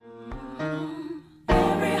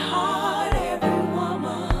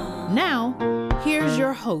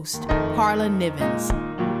host, Carla Nivens.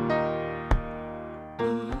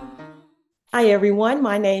 Hi, everyone.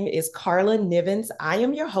 My name is Carla Nivens. I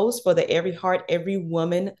am your host for the Every Heart, Every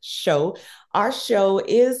Woman show. Our show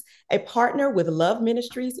is a partner with Love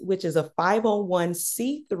Ministries, which is a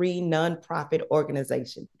 501c3 nonprofit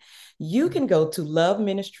organization. You can go to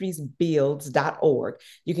loveministriesbuilds.org.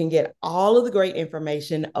 You can get all of the great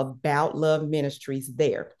information about Love Ministries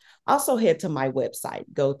there. Also, head to my website.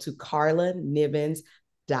 Go to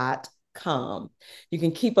carlanivens.com. You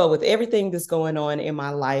can keep up with everything that's going on in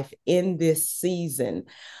my life in this season.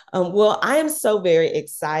 Well, I am so very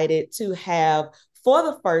excited to have, for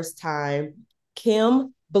the first time,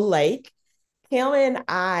 Kim Blake. Kim and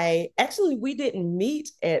I, actually, we didn't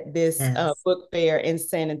meet at this Yes. book fair in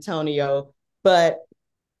San Antonio, but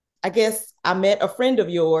I guess I met a friend of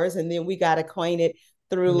yours, and then we got acquainted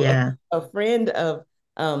through Yeah. a friend of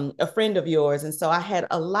yours. And so I had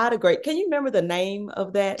a lot of great. Can you remember the name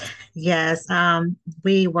of that? Yes.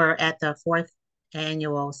 We were at the fourth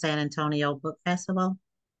annual San Antonio Book Festival,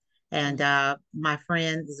 and my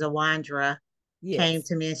friend Zawandra came Yes.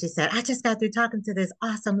 to me and she said, I just got through talking to this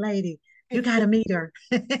awesome lady. You got to meet her.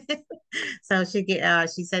 So she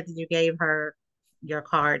said that you gave her your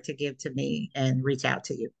card to give to me and reach out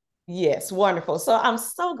to you. Yes, wonderful. So I'm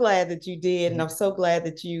so glad that you did, and I'm so glad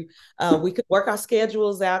that we could work our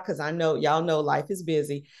schedules out because I know y'all know life is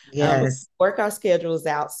busy, but Yes. work our schedules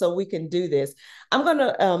out so we can do this. I'm going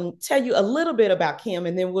to tell you a little bit about Kim,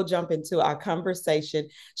 and then we'll jump into our conversation.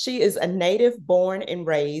 She is a native born and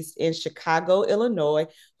raised in Chicago, Illinois,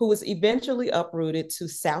 who was eventually uprooted to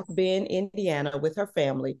South Bend, Indiana, with her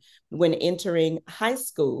family when entering high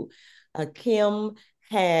school. Kim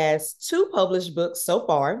has two published books so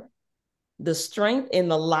far: The Strength in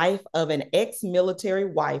the Life of an Ex-Military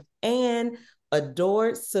Wife, and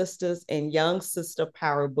Adored Sisters and Young Sister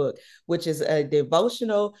Power Book, which is a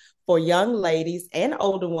devotional for young ladies and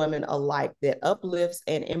older women alike that uplifts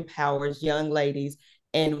and empowers young ladies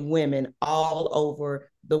and women all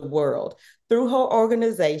over the world. Through her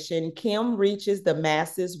organization, Kim reaches the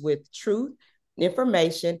masses with truth,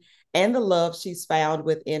 information, and the love she's found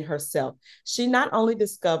within herself. She not only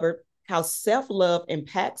discovered how self-love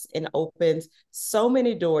impacts and opens so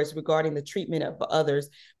many doors regarding the treatment of others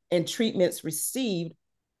and treatments received,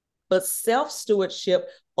 but self-stewardship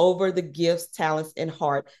over the gifts, talents, and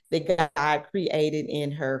heart that God created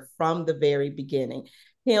in her from the very beginning.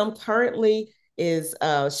 Kim currently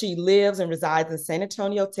she lives and resides in San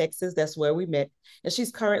Antonio, Texas. That's where we met. And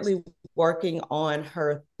she's currently working on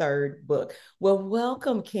her third book. Well,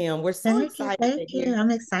 welcome, Kim. We're so Thank you. excited to Thank hear you. I'm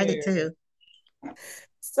you excited share. too.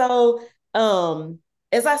 So,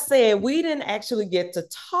 as I said, we didn't actually get to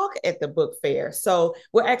talk at the book fair. So,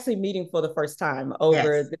 we're actually meeting for the first time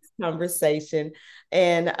over Yes. this conversation.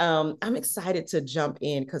 And I'm excited to jump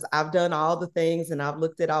in because I've done all the things and I've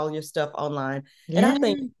looked at all your stuff online. And I Yeah.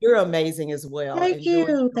 think you're amazing as well Thank and doing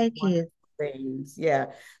you. some Thank wonderful you. things. Yeah.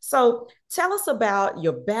 So, tell us about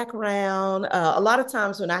your background. A lot of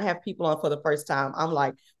times when I have people on for the first time, I'm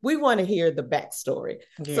like, we want to hear the backstory.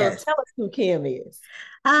 So, Yes. tell us who Kim is.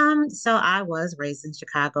 So I was raised in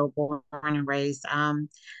Chicago, born and raised,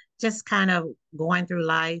 just kind of going through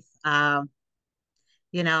life,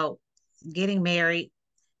 you know, getting married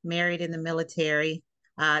in the military.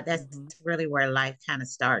 That's Mhm. really where life kind of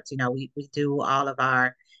starts. We do all of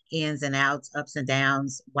our ins and outs, ups and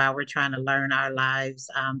downs while we're trying to learn our lives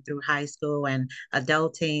through high school and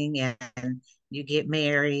adulting, and you get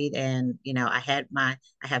married. And, I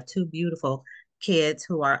have two beautiful kids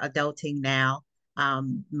who are adulting now.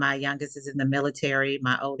 My youngest is in the military.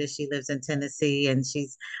 My oldest, she lives in Tennessee, and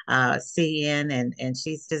she's CN, and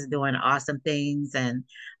she's just doing awesome things. And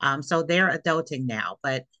so they're adulting now.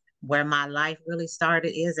 But where my life really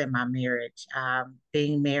started is in my marriage,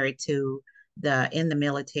 being married to the in the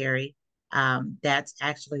military. That's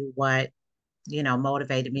actually what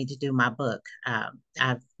motivated me to do my book.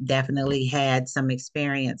 I've definitely had some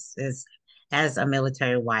experiences as a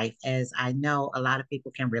military wife, as I know a lot of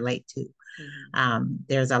people can relate to. Mhm.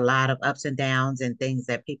 There's a lot of ups and downs and things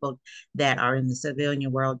that people that are in the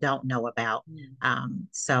civilian world don't know about. Mhm.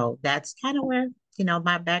 So that's kind of where,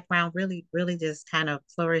 my background really, really just kind of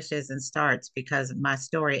flourishes and starts because my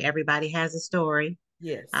story, everybody has a story.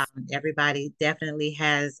 Yes. Everybody definitely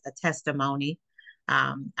has a testimony.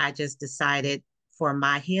 I just decided for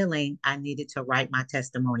my healing, I needed to write my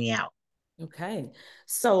testimony out. Okay.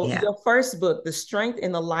 So Yeah. your first book, The Strength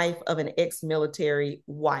in the Life of an Ex-Military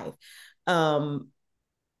Wife. Um,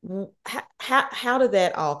 how did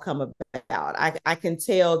that all come about? I can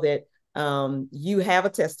tell that you have a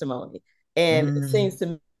testimony, and it Mm. seems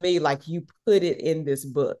to me like you put it in this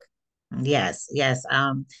book. Yes, yes.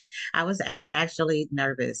 I was actually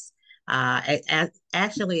nervous.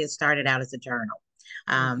 Actually, it started out as a journal.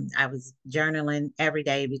 I was journaling every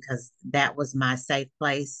day because that was my safe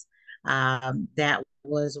place. That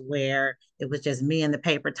was where it was just me and the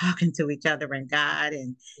paper talking to each other and God,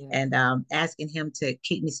 Yeah. and asking Him to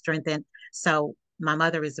keep me strengthened. So my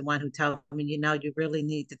mother is the one who told me, you really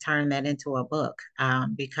need to turn that into a book,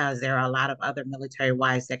 because there are a lot of other military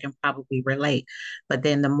wives that can probably relate. But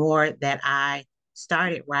then the more that I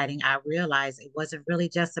started writing, I realized it wasn't really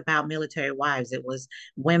just about military wives. It was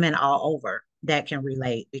women all over that can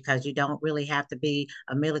relate, because you don't really have to be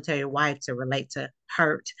a military wife to relate to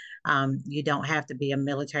hurt. You don't have to be a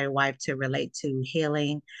military wife to relate to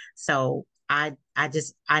healing. So I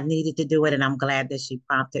needed to do it, and I'm glad that she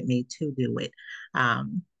prompted me to do it.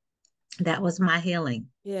 Um, that was my healing.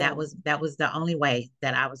 Yeah. That was the only way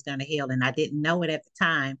that I was going to heal, and I didn't know it at the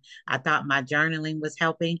time. I thought my journaling was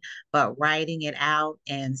helping, but writing it out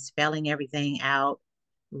and spelling everything out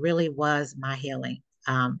really was my healing.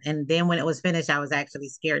 And then when it was finished, I was actually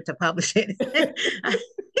scared to publish it.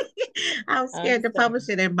 I was I scared to understand. publish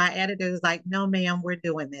it, and my editor was like, "No, ma'am, we're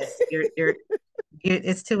doing this.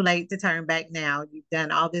 It's too late to turn back now. You've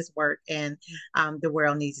done all this work, and the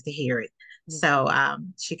world needs to hear it." Yeah. So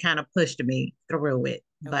she kind of pushed me through it,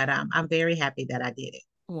 but Okay. I'm very happy that I did it.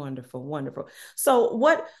 Wonderful, wonderful. So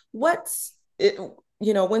what's it,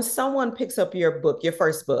 when someone picks up your book, your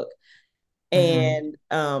first book, Mhm.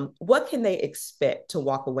 and what can they expect to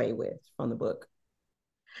walk away with from the book?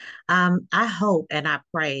 I hope and I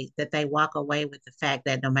pray that they walk away with the fact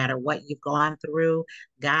that no matter what you've gone through,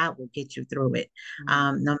 God will get you through it.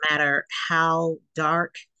 Mm. No matter how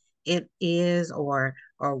dark it is or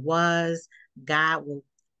was, God will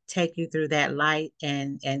take you through that light,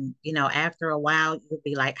 and after a while you'll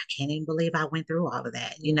be like, I can't even believe I went through all of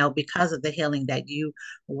that, Yeah. because of the healing that you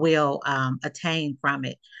will attain from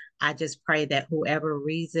it. I just pray that whoever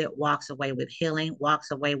reads it walks away with healing,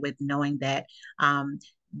 walks away with knowing that um,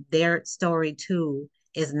 their story too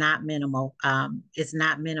is not minimal. It's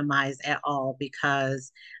not minimized at all,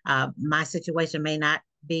 because my situation may not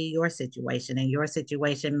be your situation, and your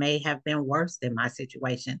situation may have been worse than my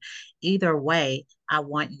situation. Either way, I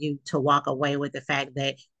want you to walk away with the fact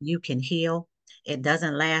that you can heal. It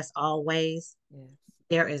doesn't last always. Yes.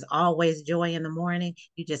 There is always joy in the morning.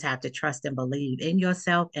 You just have to trust and believe in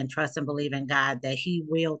yourself, and trust and believe in God that He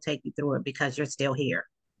will take you through it, because you're still here.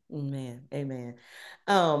 Amen. Amen.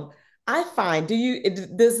 Um, I find, do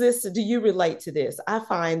you relate to this? I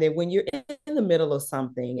find that when you're in the middle of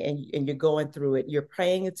something and you're going through it, you're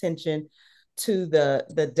paying attention to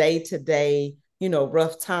the day-to-day,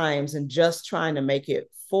 rough times and just trying to make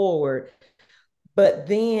it forward. But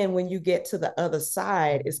then when you get to the other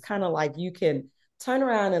side, it's kind of like you can turn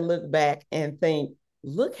around and look back and think,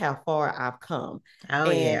 look how far I've come. Oh,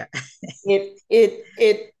 And yeah.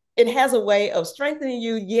 it has a way of strengthening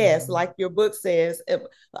you, yes, Mhm. like your book says,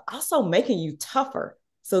 but also making you tougher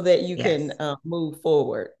so that you can Yes. move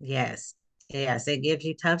forward. Yes. Yes. It gives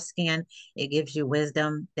you tough skin. It gives you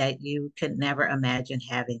wisdom that you could never imagine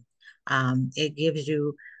having. It gives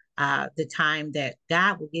you the time that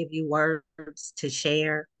God will give you words to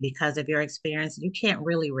share because of your experience. You can't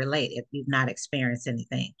really relate if you've not experienced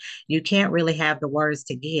anything. You can't really have the words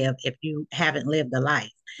to give if you haven't lived the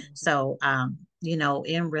life. So,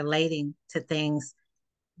 in relating to things,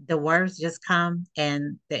 the words just come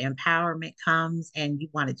and the empowerment comes, and you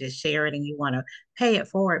want to just share it and you want to pay it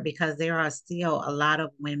forward, because there are still a lot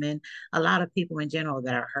of women, a lot of people in general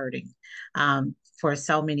that are hurting for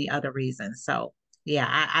so many other reasons. So yeah,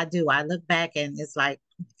 I do. I look back and it's like,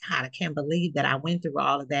 God, I can't believe that I went through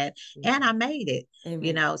all of that and I made it,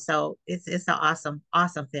 Amen. so it's an awesome,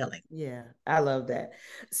 awesome feeling. Yeah, I love that.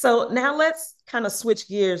 So now let's kind of switch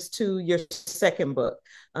gears to your second book,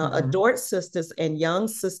 Mhm. Adored Sisters and Young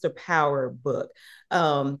Sister Power book.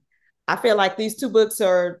 Um, I feel like these two books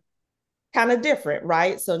are kind of different,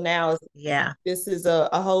 right? So now Yeah. this is a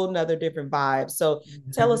whole nother different vibe. So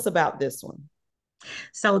tell Mhm. us about this one.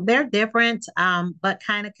 So they're different, but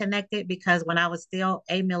kind of connected, because when I was still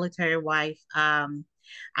a military wife, I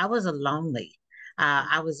was a lonely.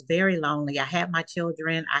 I was very lonely. I had my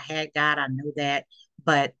children, I had God, I knew that,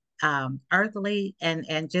 but earthly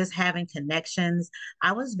and just having connections,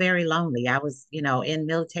 I was very lonely. I was, in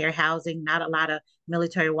military housing, not a lot of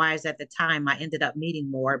military wives at the time. I ended up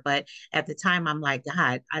meeting more, but at the time, I'm like,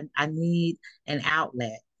 God, I need an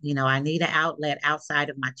outlet. I need an outlet outside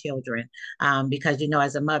of my children, because,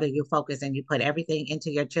 as a mother, you focus and you put everything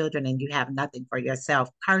into your children and you have nothing for yourself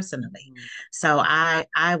personally. Mm. So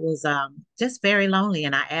I was just very lonely,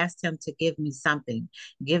 and I asked him to give me something,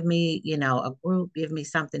 give me, a group, give me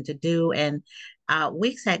something to do. And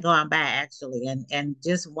weeks had gone by actually, and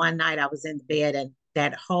just one night I was in bed and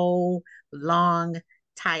that whole long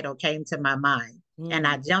title came to my mind, and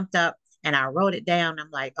I Mm. jumped up and I wrote it down.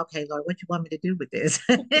 I'm like, okay, Lord, what you want me to do with this?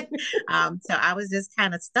 So I was just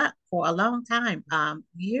kind of stuck for a long time.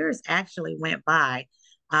 Years actually went by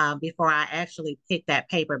before I actually picked that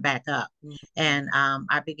paper back up. Mm. And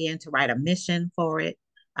I began to write a mission for it.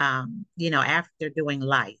 After doing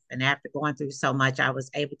life and after going through so much, I was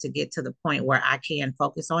able to get to the point where I can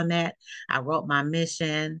focus on that. I wrote my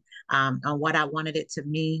mission on what I wanted it to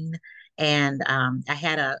mean. And I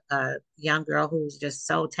had a young girl who's just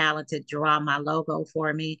so talented draw my logo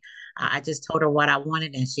for me. I just told her what I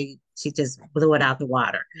wanted, and she just blew it out the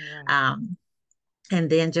water. Right. And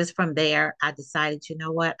then just from there, I decided, you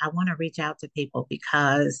know what, I want to reach out to people,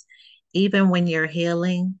 because even when you're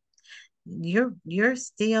healing, you're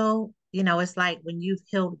still, it's like when you've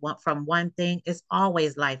healed from one thing, it's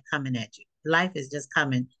always life coming at you. Life is just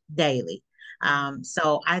coming daily.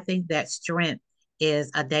 So I think that strength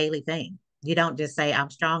is a daily thing. You don't just say,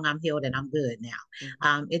 I'm strong, I'm healed, and I'm good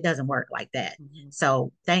now. It doesn't work like that. Mm-hmm.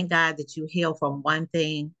 So thank God that you heal from one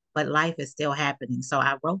thing, but life is still happening. So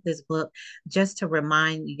I wrote this book just to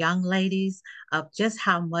remind young ladies of just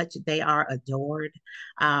how much they are adored.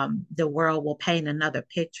 The world will paint another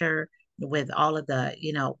picture with all of the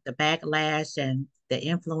backlash and the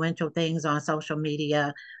influential things on social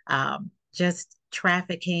media, just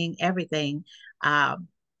trafficking, everything.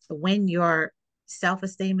 When your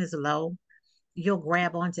self-esteem is low, you'll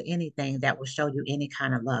grab onto anything that will show you any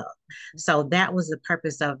kind of love. So that was the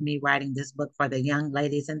purpose of me writing this book for the young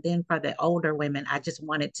ladies. And then for the older women, I just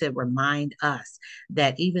wanted to remind us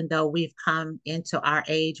that even though we've come into our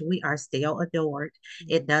age, we are still adored.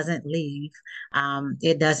 It doesn't leave.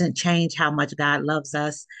 It doesn't change how much God loves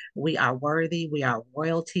us. We are worthy. We are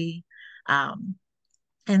royalty. Um,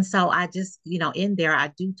 and so I just, in there,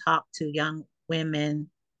 I do talk to young women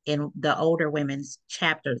in the older women's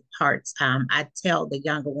chapter parts. I tell the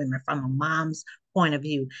younger women from a mom's point of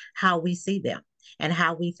view how we see them and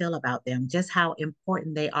how we feel about them, just how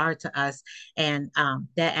important they are to us, and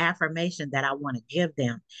that affirmation that I want to give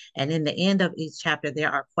them. And in the end of each chapter,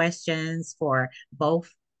 there are questions for both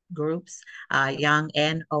groups, young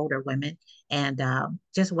and older women, and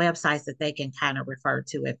just websites that they can kind of refer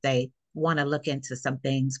to if they want to look into some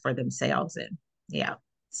things for themselves. And yeah,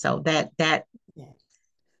 so that Yeah.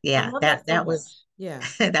 I yeah, love that so that much. was Yeah.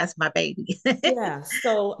 that's my baby. Yeah.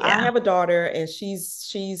 So I Yeah. have a daughter and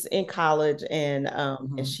she's in college and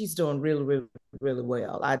Mhm. she's doing really, really, really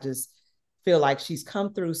well. I just feel like she's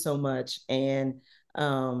come through so much and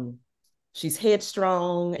um she's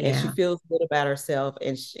headstrong and she Yeah. feels good about herself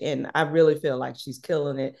and I really feel like she's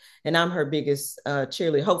killing it. And I'm her biggest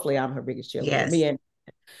cheerleader. Hopefully I'm her biggest cheerleader. Me Yes. and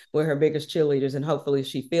we're her biggest cheerleaders and hopefully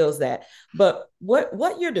she feels that. But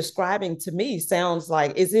what you're describing to me sounds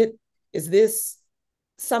like is this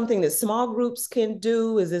something that small groups can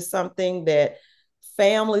do? Is this something that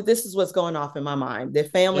family, this is what's going off in my mind,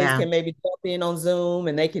 that families Yeah. can maybe jump in on Zoom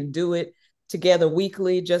and they can do it together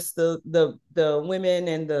weekly, just the women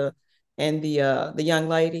and the young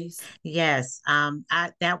ladies? Yes.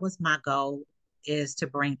 That was my goal, is to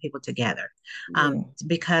bring people together. Yeah.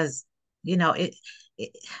 Because it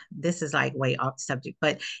this is like way off subject,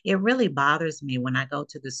 but it really bothers me when I go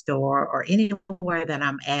to the store or anywhere that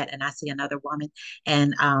I'm at and I see another woman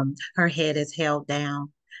and her head is held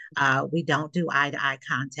down. We don't do eye to eye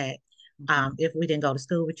contact. If we didn't go to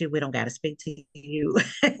school with you, we don't got to speak to you.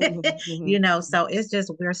 Mhm, mhm, So it's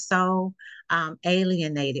just we're so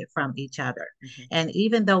alienated from each other. mhm. And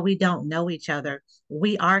even though we don't know each other,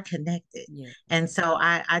 we are connected. Yeah. And so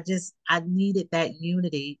I needed that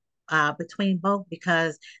unity between both,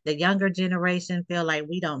 because the younger generation feel like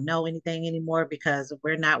we don't know anything anymore because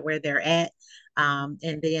we're not where they're at.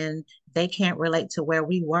 And then they can't relate to where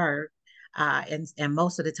we were. And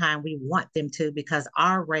most of the time we want them to, because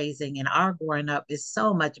our raising and our growing up is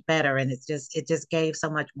so much better, and it just gave so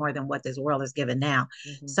much more than what this world is giving now.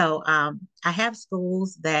 Mhm. So I have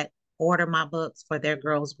schools that order my books for their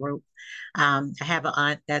girls group. I have an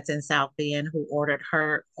aunt that's in South Bend who ordered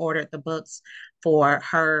the books for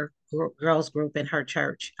her girls group in her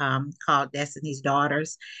church, called Destiny's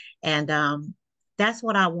Daughters. And that's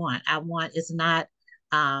what I want. It's not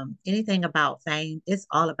anything about fame. It's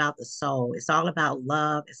all about the soul. It's all about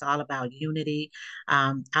love. It's all about unity.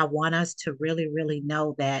 I want us to really, really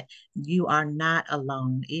know that you are not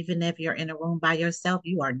alone. Even if you're in a room by yourself,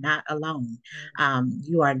 you are not alone.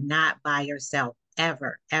 You are not by yourself.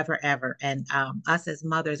 Ever, ever, ever. And us as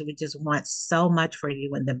mothers, we just want so much for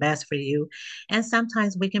you and the best for you. And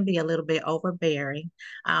sometimes we can be a little bit overbearing,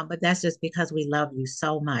 but that's just because we love you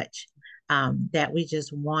so much that we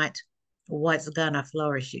just want what's gonna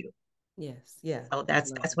flourish you. Yes, yeah. So I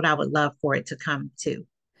that's love that's it. what I would love for it to come to.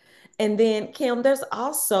 And then Kim, there's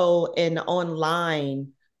also an online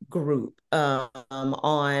group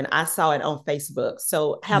on I saw it on Facebook.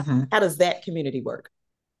 So Mhm. how does that community work?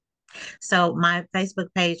 So my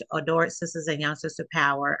Facebook page, Adored Sisters and Young Sister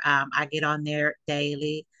Power, I get on there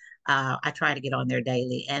daily. I try to get on there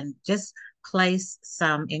daily and just place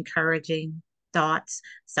some encouraging thoughts.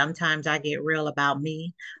 Sometimes I get real about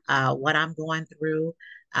me, what I'm going through,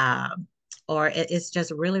 um, or it's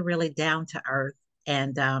just really, really down to earth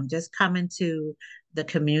and just coming to the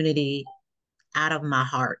community out of my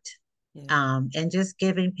heart, Yeah. and just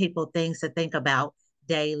giving people things to think about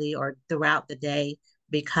daily or throughout the day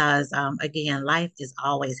because again, life is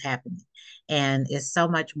always happening and it's so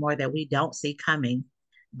much more that we don't see coming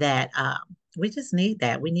that we just need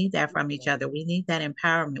that. We need that from each other. We need that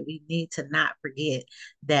empowerment. We need to not forget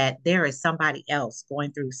that there is somebody else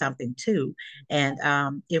going through something too.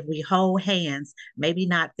 And if we hold hands, maybe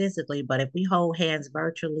not physically, but if we hold hands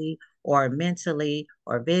virtually or mentally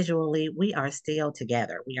or visually, we are still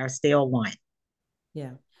together. We are still one.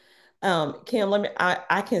 Yeah. Kim,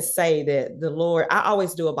 I can say that the Lord, I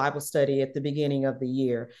always do a Bible study at the beginning of the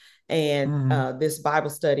year. And Mm, this Bible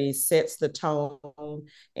study sets the tone,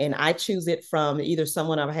 and I choose it from either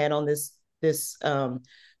someone I've had on this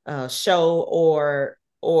show, or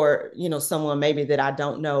someone maybe that I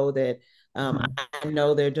don't know that mm, I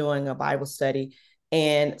know they're doing a Bible study.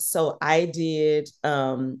 And so I did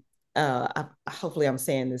hopefully I'm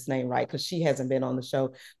saying this name right because she hasn't been on the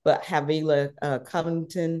show, but Havila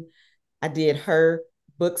Covington. I did her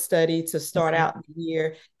book study to start okay. out the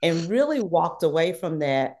year and really walked away from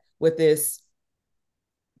that with this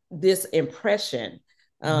impression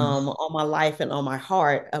Mm, on my life and on my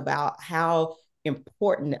heart about how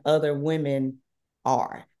important other women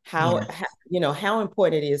are. How yes. how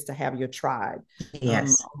important it is to have your tribe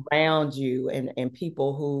Yes. around you, and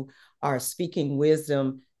people who are speaking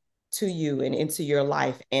wisdom to you and into your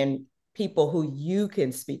life, and people who you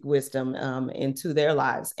can speak wisdom into their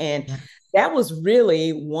lives. And Yeah. that was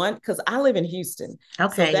really one, because I live in Houston. So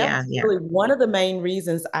Okay. that Yeah. was Yeah. really one of the main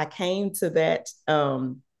reasons I came to that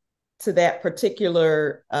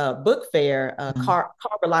particular book fair, Mm,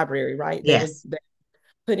 Carver Library, right? yes. They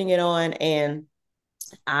putting it on, and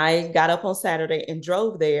I got up on Saturday and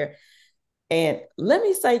drove there. And let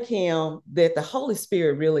me say, Kim, that the Holy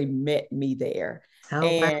Spirit really met me there. Oh,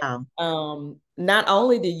 And wow. not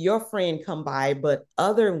only did your friend come by, but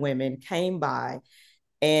other women came by,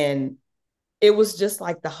 and it was just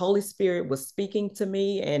like the Holy Spirit was speaking to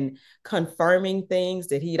me and confirming things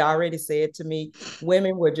that he'd already said to me.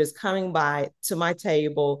 Women were just coming by to my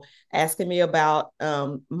table, asking me about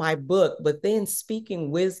my book, but then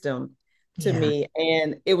speaking wisdom to Yeah. me.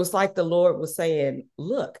 And it was like the Lord was saying,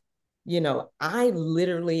 look, I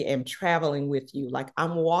literally am traveling with you. Like,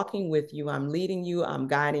 I'm walking with you, I'm leading you, I'm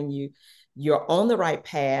guiding you. You're on the right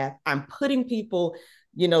path. I'm putting people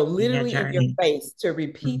In your literally in your journey. face to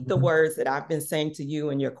repeat the Mhm. words that I've been saying to you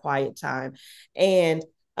in your quiet time. And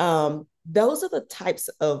those are the types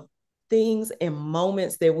of things and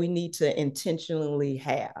moments that we need to intentionally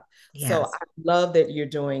have. So Yes. I love that you're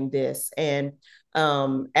doing this. And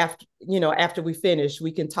after we finish,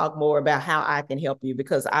 we can talk more about how I can help you,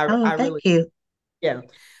 because Oh, I thank really, you. yeah.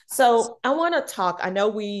 So I want to talk. I know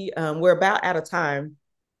we're about out of time,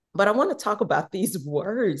 but I want to talk about these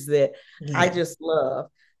words that I Yeah. just love.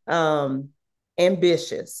 Um,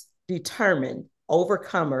 Ambitious, determined,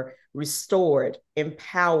 overcomer, restored,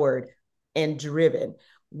 empowered, and driven.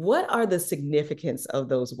 What are the significance of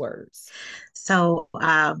those words? So,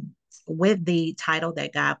 with the title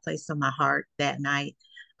that God placed on my heart that night,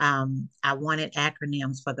 I wanted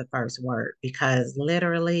acronyms for the first word because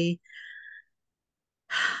literally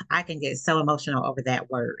I can get so emotional over that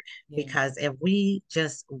word. Yes. Because if we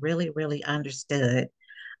just really, really understood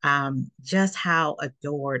just how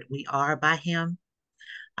adored we are by Him,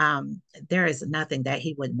 there is nothing that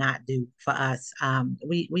He would not do for us.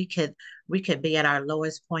 We could we could be at our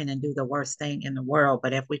lowest point and do the worst thing in the world.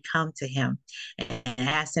 But if we come to him and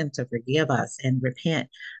ask him to forgive us and repent,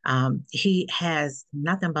 he has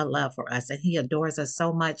nothing but love for us. And he adores us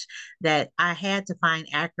so much that I had to find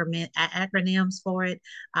acronyms for it.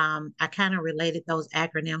 I kind of related those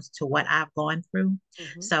acronyms to what I've gone through.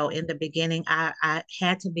 Mm-hmm. So in the beginning, I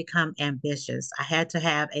had to become ambitious. I had to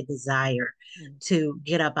have a desire to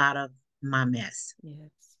get up out of my mess.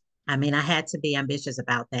 Yes. I mean, I had to be ambitious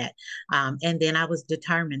about that. And then I was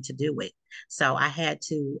determined to do it. So I had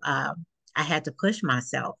to push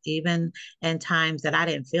myself, even in times that I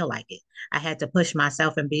didn't feel like it. I had to push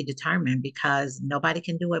myself and be determined because nobody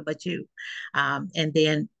can do it but you. And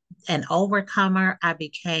then an overcomer I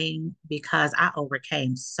became because I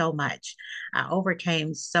overcame so much. I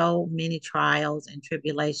overcame so many trials and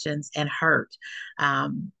tribulations and hurt,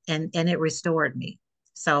 and it restored me.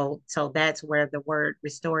 So that's where the word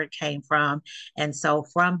restored came from. And so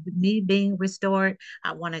from me being restored,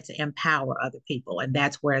 I wanted to empower other people. And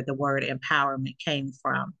that's where the word empowerment came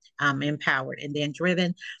from. I'm empowered. And then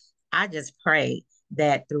driven, I just pray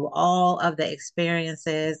that through all of the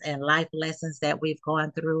experiences and life lessons that we've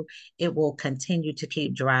gone through, it will continue to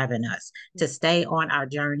keep driving us to stay on our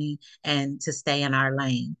journey and to stay in our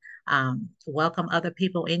lane. Welcome other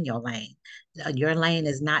people in your lane. Your lane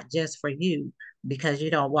is not just for you because you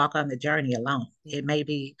don't walk on the journey alone. It may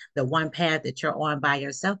be the one path that you're on by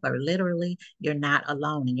yourself, but literally you're not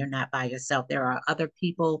alone and you're not by yourself. There are other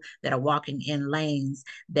people that are walking in lanes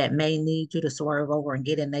that may need you to swerve over and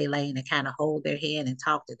get in their lane and kind of hold their hand and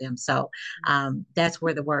talk to them. So that's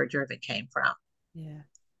where the word driven came from. Yeah.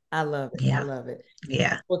 I love it. Yeah. I love it.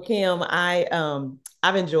 Yeah. Well, Kim,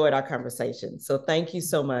 I've enjoyed our conversation. So thank you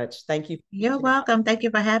so much. Thank you. You're welcome. Thank you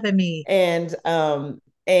for having me. And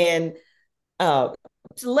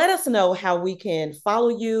let us know how we can follow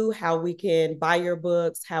you, how we can buy your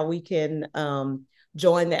books, how we can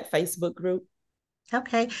join that Facebook group.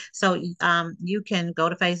 Okay, so you can go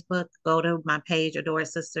to Facebook, go to my page, Adored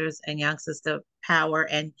Sisters and Young Sister Power,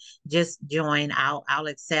 and just join. I'll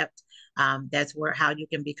accept. That's where how you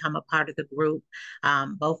can become a part of the group.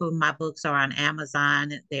 Both of my books are on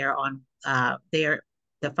Amazon. They're on the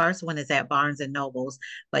first one is at Barnes and Nobles,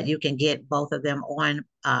 but you can get both of them on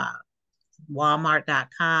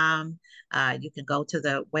Walmart.com. You can go to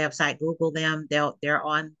the website, Google them. They're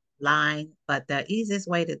online, but the easiest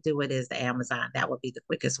way to do it is the Amazon. That would be the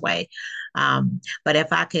quickest way. But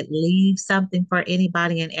if I could leave something for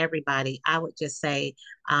anybody and everybody, I would just say,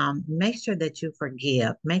 make sure that you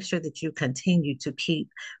forgive. Make sure that you continue to keep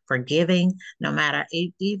forgiving, no matter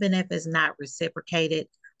even if it's not reciprocated.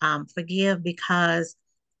 Forgive because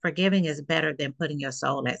forgiving is better than putting your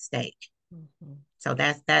soul at stake. Mm-hmm. So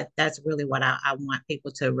that's really what I want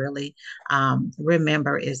people to really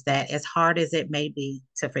remember, is that as hard as it may be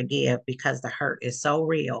to forgive, because the hurt is so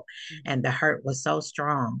real and the hurt was so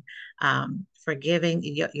strong, forgiving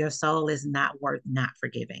your soul is not worth not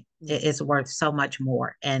forgiving. It's worth so much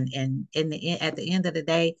more. And at the end of the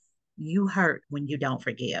day, you hurt when you don't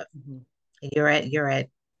forgive. You're at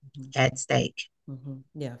stake.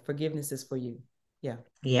 Yeah, forgiveness is for you. Yeah.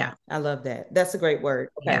 Yeah. I love that. That's a great word.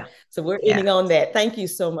 Okay. Yeah. So we're ending on that. Thank you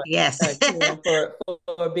so much, yes. Kim, for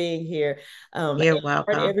being here. You're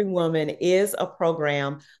welcome. Every Woman is a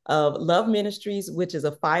program of Love Ministries, which is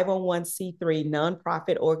a 501c3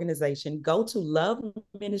 nonprofit organization. Go to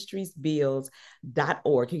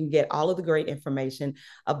loveministriesbills.org. You can get all of the great information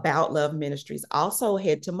about Love Ministries. Also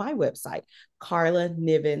head to my website,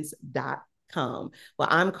 carlanivens.com. Well,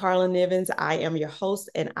 I'm Carla Nivens. I am your host,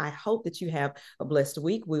 and I hope that you have a blessed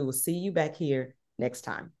week. We will see you back here next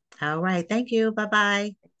time. All right. Thank you.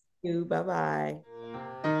 Bye-bye. Thank you. Bye-bye.